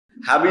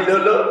হাবিল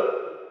হলো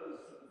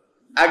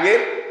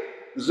আগের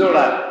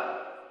জোড়া,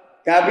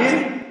 কাবিল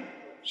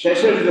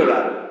শেষের জোড়া।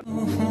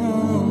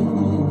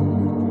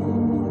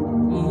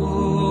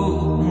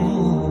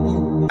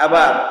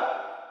 আবার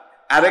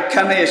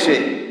আরেকখানে এসে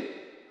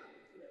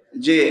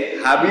যে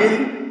হাবিল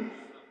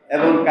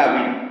এবং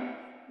কাবিল,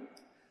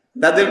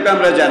 তাদেরকে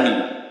আমরা জানি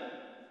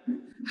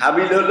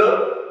হাবিল হলো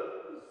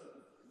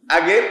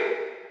আগের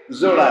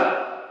জোড়া,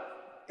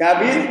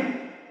 কাবিল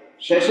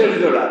শেষের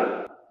জোড়া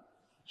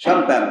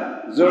সন্তান।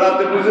 জোড়া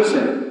তো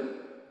বুঝেছেন,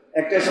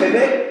 একটা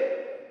ছেলে।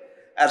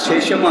 আর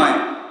সেই সময়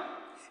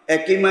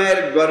একই মায়ের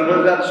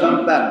গর্ভজাত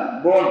সন্তান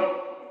বোন,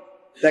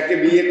 তাকে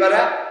বিয়ে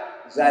করা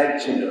জায়েজ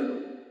ছিল।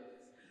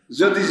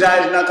 যদি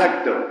জায়েজ না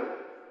থাকতো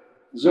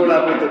জোড়া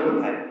পেত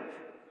কোথায়?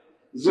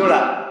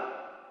 জোড়া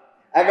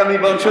আগামী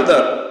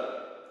বংশধর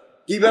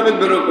কিভাবে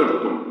গ্রো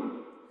করত?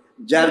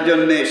 যার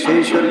জন্যে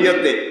সেই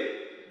শরীয়তে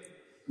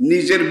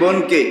নিজের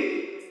বোনকে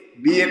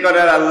বিয়ে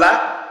করার আল্লাহ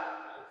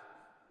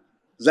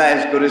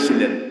জায়েজ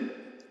করেছিলেন,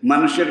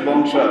 মানুষের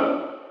বংশ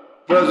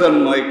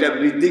প্রজন্ম এটা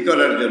বৃদ্ধি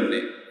করার জন্যে।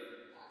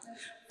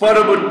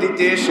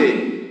 পরবর্তীতে এসে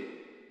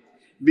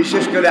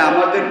বিশেষ করে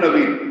আমাদের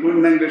নবীর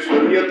পূর্ণাঙ্গ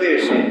শরীয়তে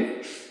এসে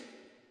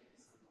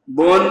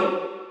বোন,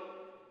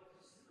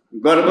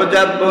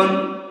 গর্ভজাত বোন,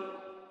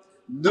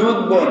 দুধ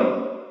বোন,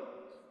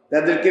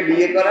 তাদেরকে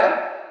বিয়ে করা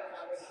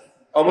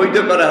অবৈধ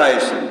করা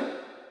হয়েছে।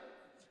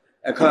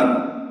 এখন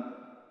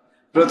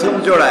প্রথম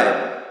জোড়ায়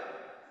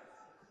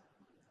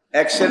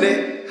এক ছেলে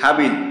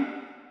হাবিল,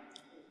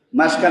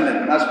 মাঝখানে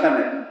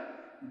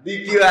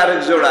দ্বিতীয়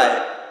আরেক জোড়ায়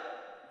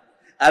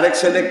আরেক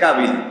ছেলে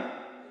কাবিল।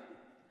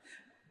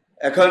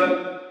 এখন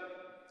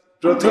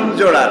প্রথম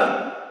জোড়ার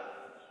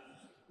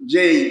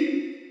যেই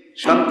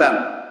সন্তান,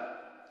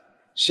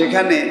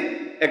 সেখানে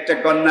একটা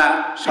কন্যা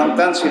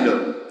সন্তান ছিল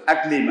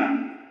আকলিমা।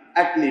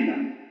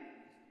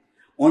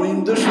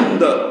 অনিন্দ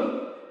সুন্দর,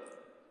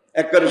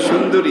 একবার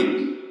সুন্দরী,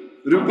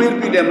 রূপের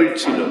পিরামিড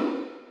ছিল।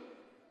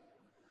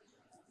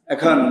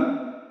 এখন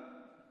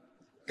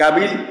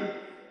কাবিল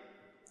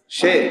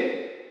সে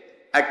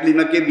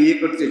আকলিমাকে বিয়ে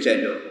করতে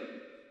চাইল।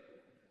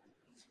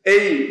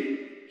 এই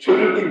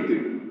শুরু, কিন্তু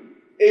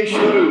এই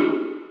শুরু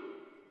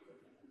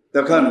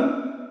তখন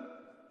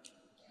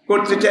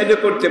করতে চাইলে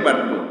করতে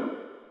পারত,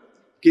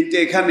 কিন্তু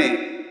এখানে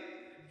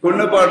কোন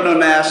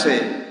বর্ণনায় আসে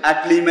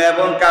আকলিমা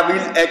এবং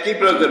কাবিল একই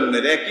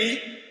প্রজন্মের, একই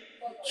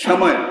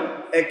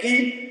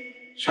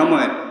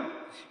সময়ের,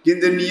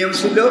 কিন্তু নিয়ম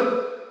ছিল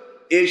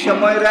এই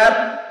সময়ের আর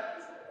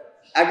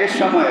আগের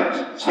সময়ের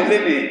ছেলে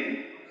মেয়ে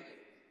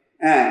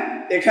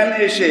এখানে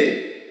এসে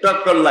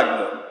টক্কর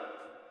লাগলো।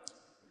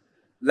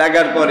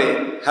 লাগার পরে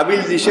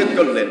হাবিল নিষেধ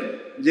করলেন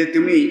যে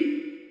তুমি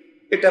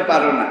এটা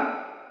পারো না,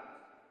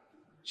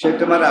 সে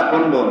তোমার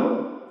আপন বোন,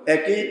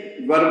 একই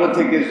গর্ভ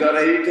থেকে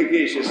জরায়ু থেকে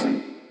এসেছে,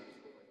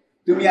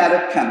 তুমি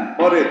আরেকখান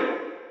পরের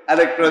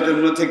আরেক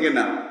প্রজন্ম থেকে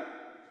নাও।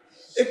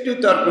 একটু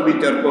তর্ক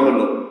বিতর্ক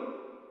হলো,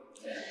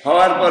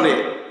 হওয়ার পরে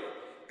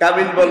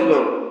কাবিল বলল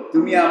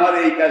তুমি আমার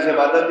এই কাজে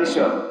বাধা দিছ,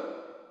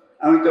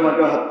 আমি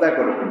তোমাকে হত্যা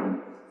করব।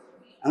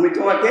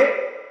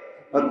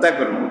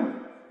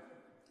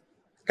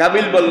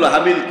 কাবিল বলল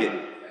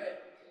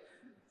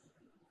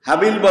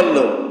হাবিল বলল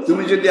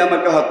তুমি যদি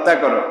আমাকে হত্যা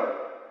করো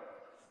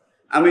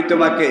আমি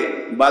তোমাকে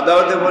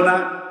বাধাও দেব না,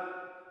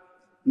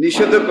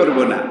 নিষেধও করব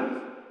না।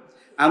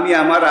 আমি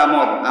আমার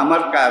আমল,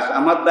 আমার কাজ,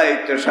 আমার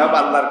দায়িত্ব সব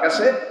আল্লাহর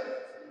কাছে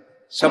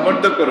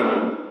সমর্থ করব।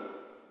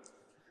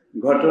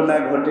 ঘটনা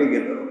ঘটে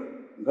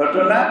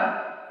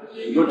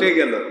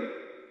গেল।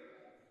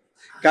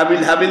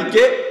 কাবিল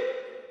হাবিলকে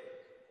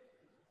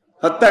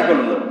হত্যা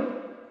করলো।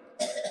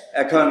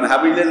 এখন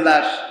হাবিলের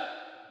লাশ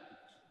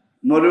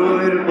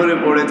মরুভূমির উপরে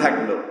পড়ে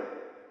থাকলো।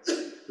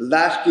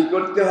 লাশ কি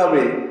করতে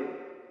হবে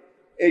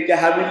এইটা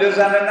হাবিলও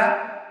জানে না,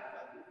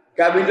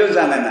 কাবিলও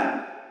জানে না।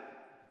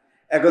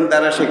 এখন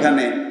তারা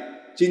সেখানে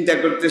চিন্তা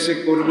করতেছে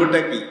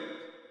করবোটা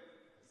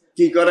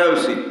কি করা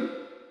উচিত।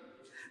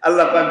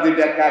 আল্লাহ পাক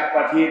দুইটা কাক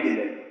পাঠিয়ে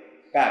দিলেন।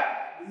 কাক,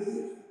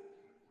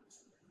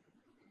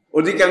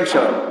 অধিকাংশ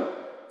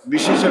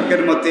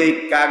বিশেষজ্ঞের মতে এই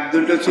কাক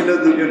দুটো ছিল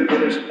দুজন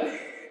ফেরেশতা।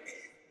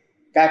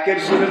 কাকের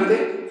সুরতে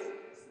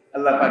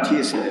আল্লাহ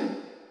পাঠিয়েছিলেন।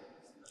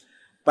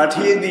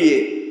 পাঠিয়ে দিয়ে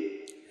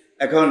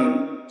এখন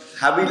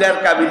হাবিল আর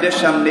কাবিলের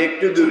সামনে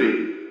একটু দূরে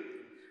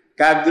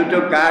কাক দুটো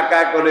কা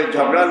কা করে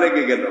ঝগড়া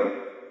লেগে গেল।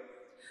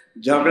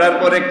 ঝগড়ার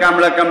পরে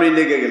কামড়াকামড়ি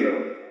লেগে গেল।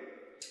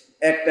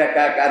 একটা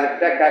কাক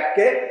আরেকটা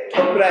কাককে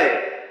ঠোকরায়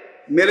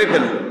মেরে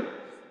ফেলল।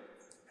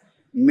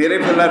 মেরে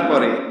ফেলার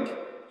পরে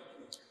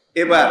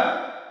এবার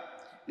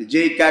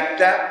যেই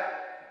কাকটা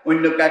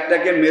অন্য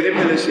কাকটাকে মেরে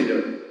ফেলেছিল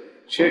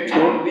সে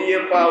ঠোঁট দিয়ে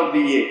পাও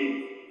দিয়ে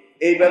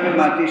এইভাবে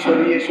মাটি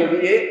সরিয়ে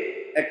সরিয়ে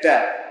একটা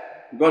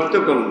গর্ত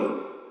করল।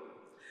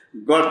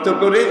 গর্ত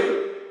করে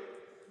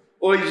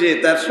ওই যে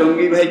তার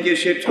সঙ্গী ভাইকে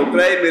সে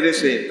ঠোকরায়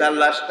মেরেছে তার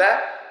লাশটা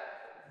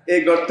এই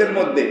গর্তের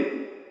মধ্যে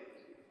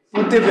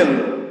পুঁতে ফেলল।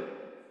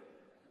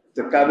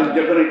 তো কাবিল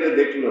যখন এটা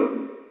দেখলো,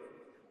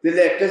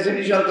 তাহলে একটা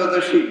জিনিস অন্তত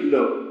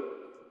শিখলো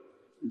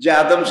যে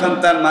আদম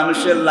সন্তান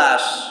মানুষের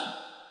লাশ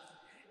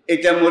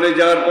এটা মরে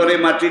যাওয়ার পরে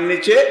মাটির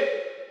নিচে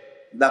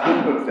দাফন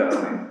করতে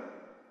হবে।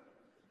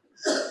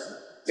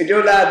 এটা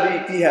হলো আদি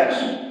ইতিহাস,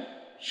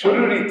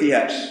 শুরুর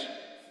ইতিহাস।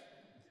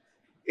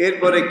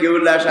 এরপরে কেউ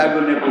লাশ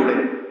আগুনে পড়ে,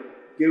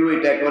 কেউ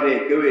এটা করে,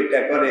 কেউ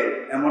এটা করে,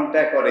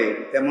 এমনটা করে,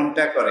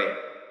 তেমনটা করে,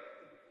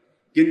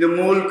 কিন্তু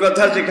মূল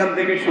কথা যেখান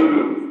থেকে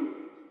শুরু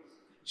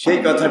সেই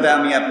কথাটা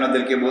আমি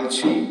আপনাদেরকে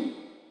বলছি।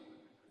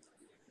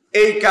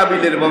 এই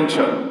কাবিলের বংশ,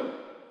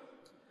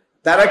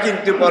 তারা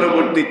কিন্তু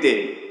পরবর্তীতে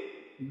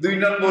দুই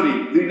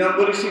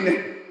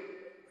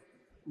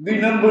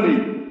নম্বরই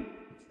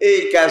এই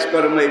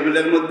কাজকর্ম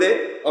এগুলোর মধ্যে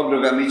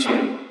অগ্রগামী ছিল।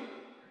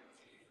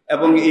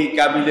 এবং এই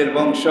কাবিলের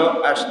বংশ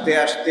আস্তে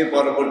আস্তে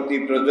পরবর্তী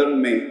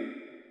প্রজন্মে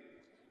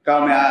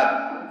কওমে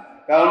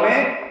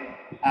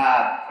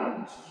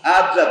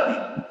আদ জাতি,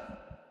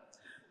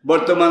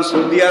 বর্তমান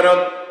সৌদি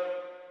আরব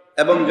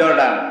এবং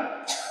জর্ডান,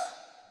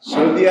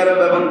 সৌদি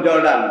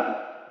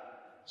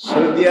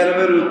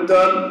আরবের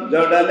উত্তর,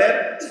 জর্ডানের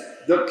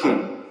দক্ষিণ,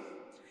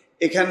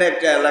 এখানে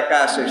একটা এলাকা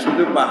আছে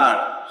শুধু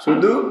পাহাড়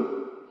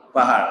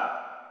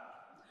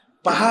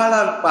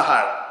আর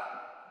পাহাড়।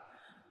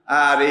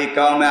 আর এই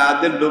কওমে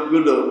আদের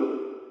লোকগুলো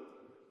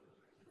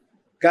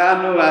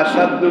কানু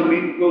আসাদ্দু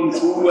মিনকুম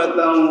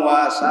কুওয়াতান ওয়া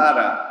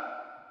আসারা,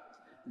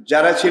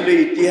 যারা ছিল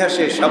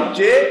ইতিহাসে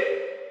সবচেয়ে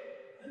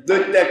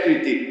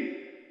দৈত্যাকৃতি,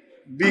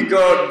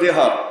 বিকট দেহ,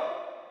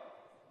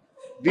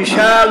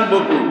 বিশাল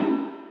বপু।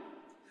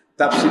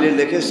 তাফসিরে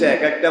লিখেছে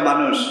এক একটা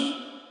মানুষ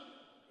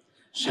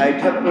 60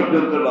 হাত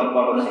পর্যন্ত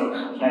লম্বা হতো।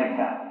 60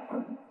 হাত।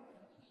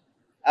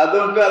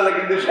 আদমকে আল্লাহ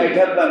কিন্তু 60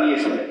 হাত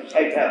বানিয়েছিলেন,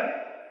 60 হাত।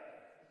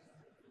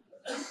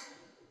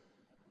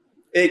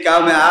 এই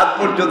কওমে আদ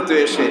পর্যন্ত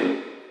এসে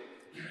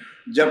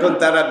যখন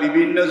তারা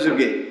বিভিন্ন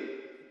যুগে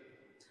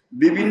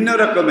বিভিন্ন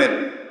রকমের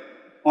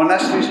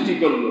অনার সৃষ্টি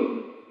করলো,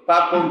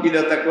 পাপ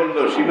পঙ্কিলতা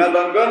করলো, সীমা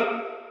লঙ্ঘন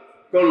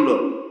করলো,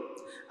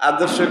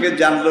 আদর্শকে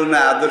জানলো না,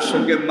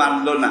 আদর্শকে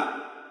মানলো না,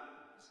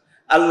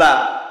 আল্লাহ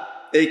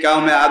এই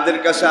কওমে আদের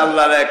কাছে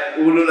আল্লাহর এক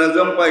উলুল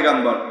আজম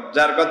পয়গম্বর,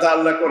 যার কথা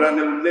আল্লাহ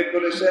কোরআনে উল্লেখ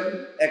করেছেন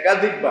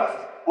একাধিকবার,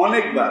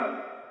 অনেকবার,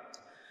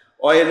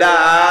 ওয়াইলা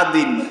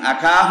আদিন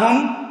আখাহুম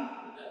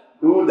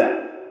হুদা,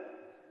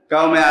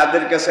 কওমে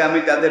আদের কাছে আমি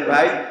তাদের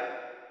ভাই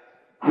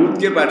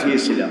হুদকে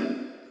পাঠিয়েছিলাম।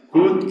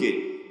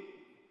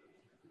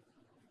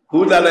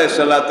 হুদ আলাইহিস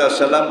সালাতু ওয়াস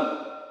সালাম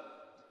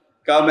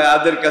কওমে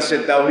আদের কাছে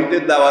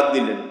তাওহীদের দাওয়াত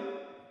দিলেন,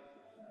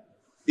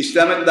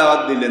 ইসলামের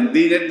দাওয়াত দিলেন,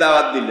 দ্বীনের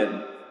দাওয়াত দিলেন।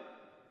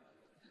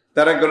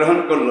 তারা গ্রহণ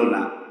করলো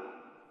না,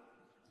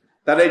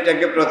 তারা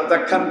এটাকে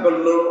প্রত্যাখ্যান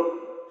করলো।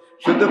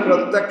 শুধু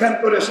প্রত্যাখ্যান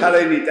করে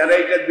ছাড়েনি, তারা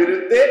এটার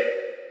বিরুদ্ধে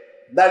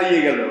দাঁড়িয়ে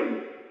গেল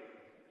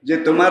যে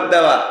তোমার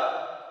দেওয়া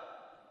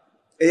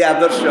এই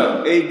আদর্শ,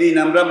 এই দিন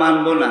আমরা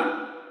মানব না,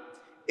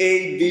 এই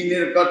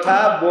দিনের কথা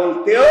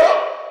বলতেও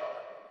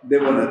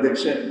দেব না।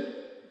 দেখছেন,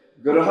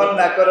 গ্রহণ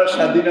না করার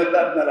স্বাধীনতা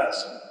আপনারা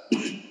আছে,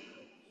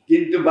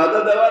 কিন্তু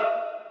বাধা দেওয়ার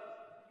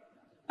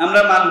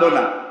আমরা মানব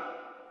না,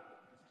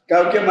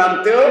 কাউকে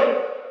মানতেও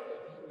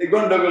এই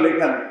গন্ডগোল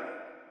এখানে।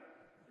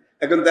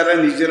 এখন তারা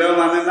নিজেরাও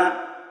মানে না,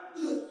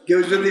 কেউ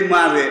যদি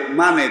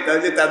মানে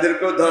তাহলে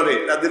তাদেরকেও ধরে,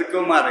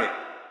 তাদেরকেও মারে।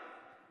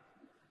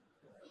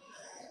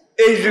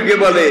 এই যুগে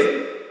বলে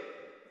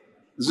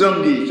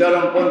জঙ্গি,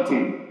 চরমপন্থী,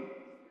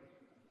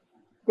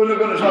 কোন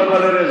সময়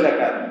বলে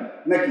রাজাকার,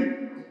 নাকি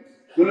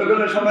কোন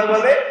সময়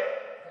বলে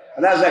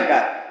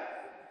রাজাকার।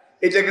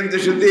 এটা কিন্তু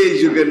শুধু এই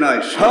যুগে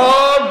নয়,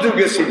 সব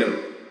যুগে ছিল,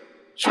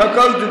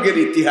 সকল যুগের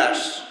ইতিহাস।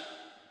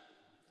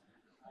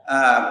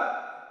 আর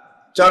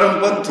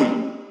চরমপন্থী,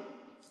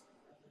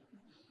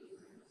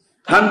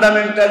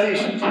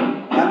 ফান্ডামেন্টালিস্ট,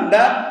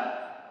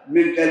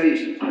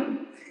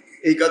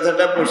 এই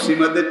কথাটা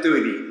পশ্চিমাদের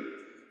তৈরি,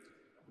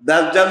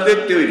 দাজ্জালদের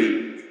তৈরি।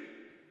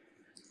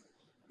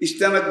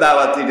 ইসলামের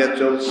দাওয়াত এটা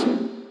চলছে,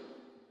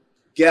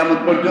 কিয়ামত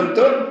পর্যন্ত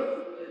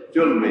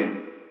চলবে।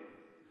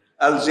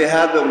 আল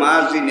জিহাদ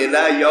মাজিন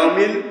ইলা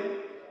ইয়াউমিল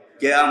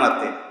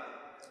কিয়ামাতে,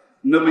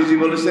 নবীজি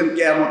বলেছেন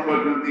কিয়ামত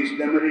পর্যন্ত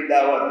ইসলামের এই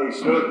দাওয়াত, এই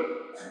স্রোত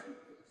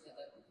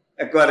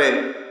একেবারে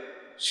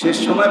শেষ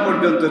সময়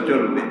পর্যন্ত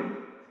চলবে।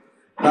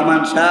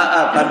 ফামান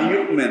শাআ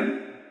ফালিউমিন,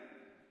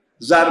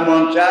 যার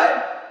মন চায়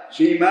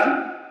সে ঈমান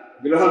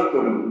গ্রহণ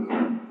করুন।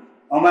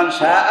 ওমান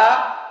শাআ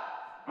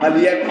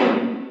ফালিয়াকুফুর,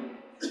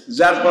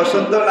 যার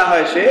পছন্দ না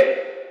হয় সে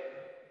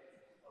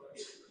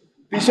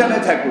পিছনে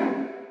থাকুক,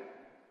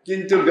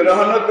 কিন্তু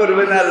গ্রহণও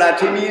করবে না।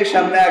 লাঠি নিয়ে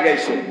সামনে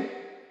আগাইছে,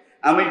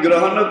 আমি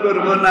গ্রহণও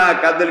করব না,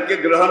 কাদেরকে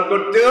গ্রহণ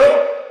করতেও।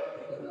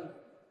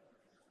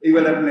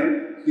 এইবার আপনি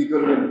কি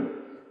করবেন?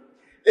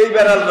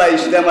 এইবার আল্লাহ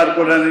ইসলাম আর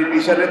কোরআনের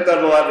পিছনে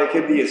তলোয়ার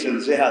রেখে দিয়েছেন,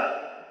 জিহাদ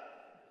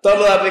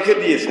তলোয়ার রেখে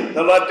দিয়েছেন।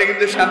 তলোয়ারটা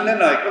কিন্তু সামনে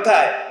নয়,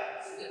 কোথায়?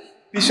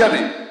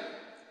 পিছনে।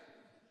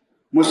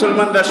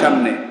 মুসলমানরা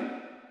সামনে,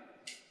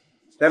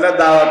 তারা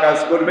দাওয়া কাজ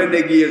করবেন,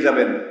 এগিয়ে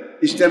যাবেন,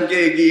 ইসলামকে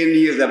এগিয়ে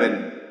নিয়ে যাবেন।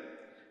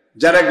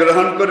 যারা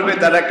গ্রহণ করবে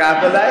তারা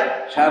কাফেলায়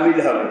শামিল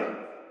হবে,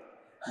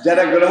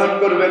 যারা গ্রহণ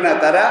করবে না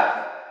তারা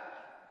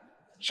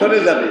সরে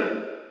যাবে।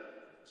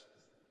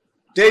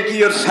 টেক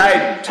ইউর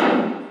সাইড,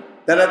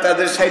 তারা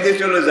তাদের সাইডে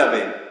চলে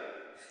যাবে।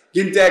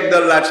 কিন্তু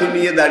একদল লাঠি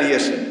নিয়ে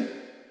দাঁড়িয়েছে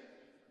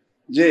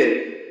যে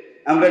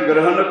আমরা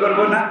গ্রহণও করব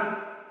না,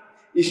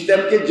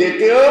 ইসলামকে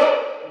যেতেও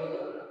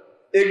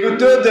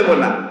এগুতেও দেব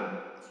না।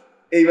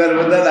 এইবার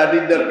বোধহয়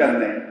লাঠির দরকার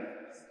নেই।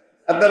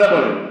 আপনারা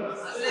বলেন,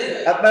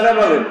 আপনারা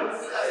বলেন।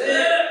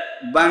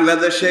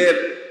 বাংলাদেশের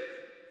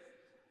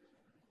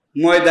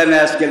ময়দানে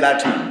আজকে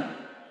লাঠি,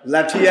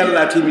 লাঠি আর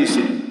লাঠি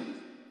মিছিল।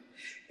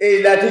 এই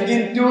লাঠি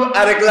কিন্তু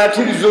আরেক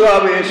লাঠির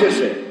জবাবে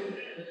এসেছে।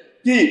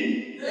 কি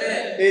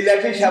এই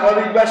লাঠি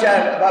স্বাভাবিক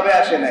ভাবে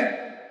আসে না,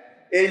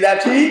 এই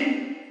লাঠি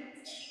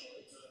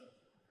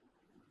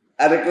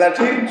আরেক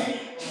লাঠির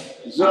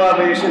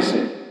জবাবে এসেছে।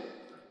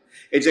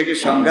 এটাকে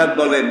সংঘাত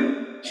বলেন,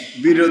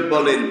 বিরোধ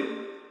বলেন,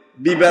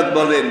 বিবাদ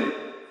বলেন,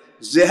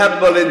 জেহাদ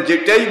বলেন,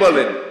 যেটাই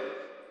বলেন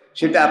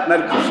সেটা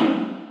আপনার খুশি।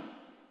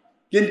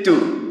 কিন্তু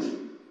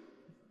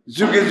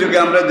যুগে যুগে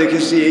আমরা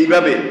দেখেছি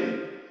এইভাবে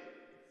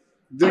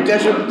দুইটা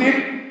শক্তির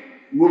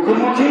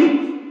মুখোমুখি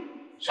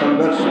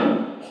সংঘর্ষ।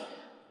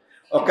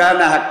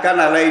 ওকানা হাক্কান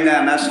আলাইনা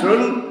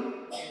নাসরুল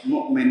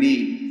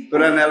মুমিনিন।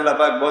 কোরআনে আল্লাহ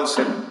পাক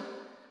বলছেন,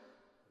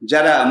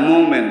 যারা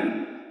মুমিন,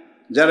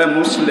 যারা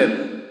মুসলিম,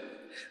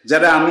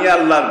 যারা আমি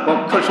আল্লাহর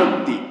পক্ষ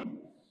শক্তি,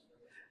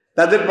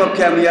 তাদের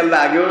পক্ষে আমি আল্লাহ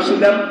আগেও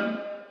ছিলাম,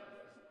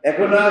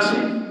 এখনো আছি,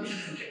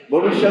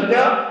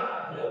 ভবিষ্যতেও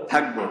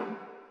থাকব।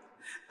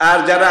 আর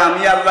যারা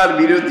আমি আল্লাহর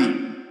বিরোধী,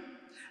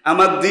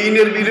 আমার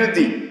দ্বীনের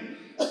বিরোধী,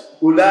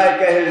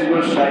 উলাইকা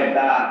হিজবুশ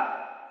শায়তান,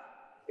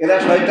 এরা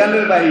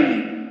শয়তানের বাহিনী।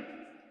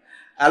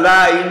 আলা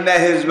ইন্না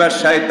হিজবাশ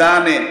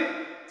শায়তানে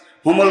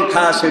হুমুল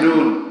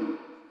খাসিরুন।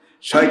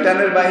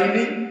 শয়তানের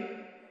বাহিনী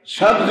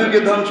সব যুগে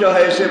ধ্বংস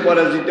হয়েছে,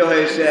 পরাজিত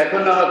হয়েছে,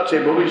 এখনো হচ্ছে,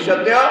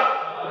 ভবিষ্যতেও।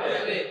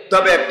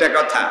 তবে একটা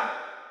কথা,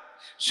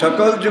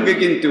 সকল যুগে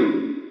কিন্তু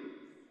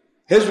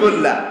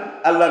হিজবুল্লাহ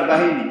আল্লাহর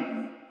বাহিনী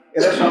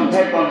এরা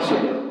সংখ্যায় কম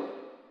ছিল,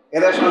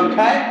 এরা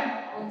সংখ্যায়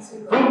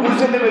খুব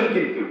বুঝে নেবেন।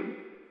 কিন্তু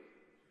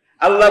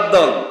আল্লাহর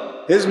দল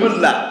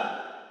হিজবুল্লাহ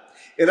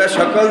এরা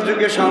সকল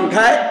যুগে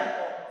সংখ্যায়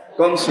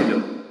কম ছিল।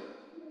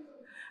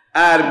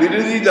 আর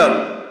বিরোধী দল,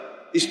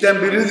 ইসলাম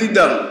বিরোধী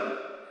দল,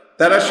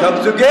 তারা সব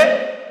যুগে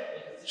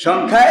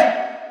সংখ্যায়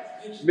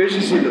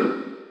বেশি ছিল।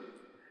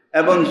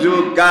 এবং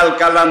যুগ কাল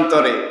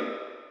কালান্তরে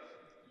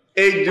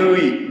এই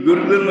দুই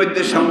গ্রুপের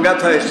মধ্যে সংঘাত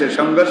হয়েছে,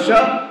 সংঘর্ষ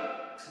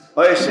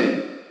হয়েছে,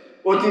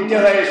 অতীতে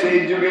হয়েছে।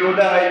 এই যুগে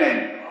বোধা হয় নাই,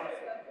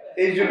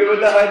 এই যুগে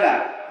বোধা হয় না,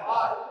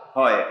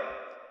 হয়।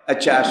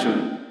 আচ্ছা আসুন,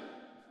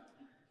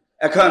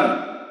 এখন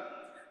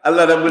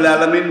আল্লাহ রাব্বুল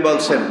আলামিন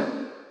বলছেন,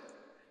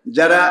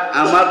 যারা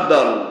আমার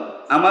দল,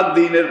 আমার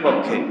দ্বীনের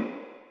পক্ষে,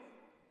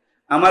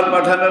 আমার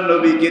পাঠানো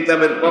নবী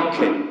কিতাবের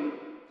পক্ষে,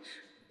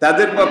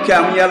 তাদের পক্ষে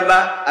আমি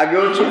আল্লাহ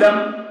আগেও ছিলাম,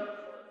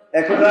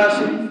 এখনো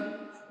আছি,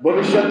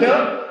 ভবিষ্যতেও।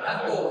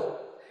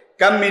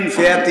 কাম মিন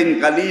ফিয়াতিন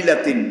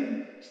কালিলাতিন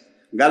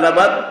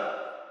গালাবাত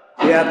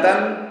ফিয়াতান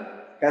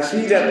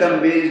কাসীরাতান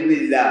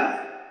বিইজনিল্লাহ।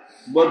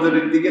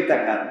 বদরের দিকে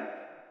তাকান,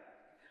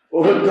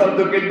 উহুদ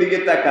খন্দকের দিকে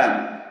তাকান,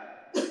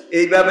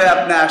 এইভাবে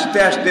আপনি আস্তে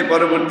আস্তে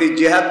পরবর্তী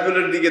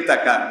জিহাদগুলোর দিকে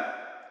তাকান।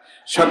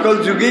 সকল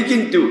যুগেই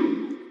কিন্তু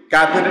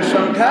কাফেরের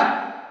সংখ্যা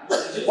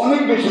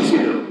অনেক বেশি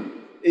ছিল।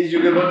 এই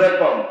যুগে বোধহয়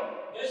কম,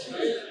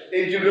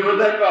 এই যুগে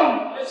বোধহয় কম।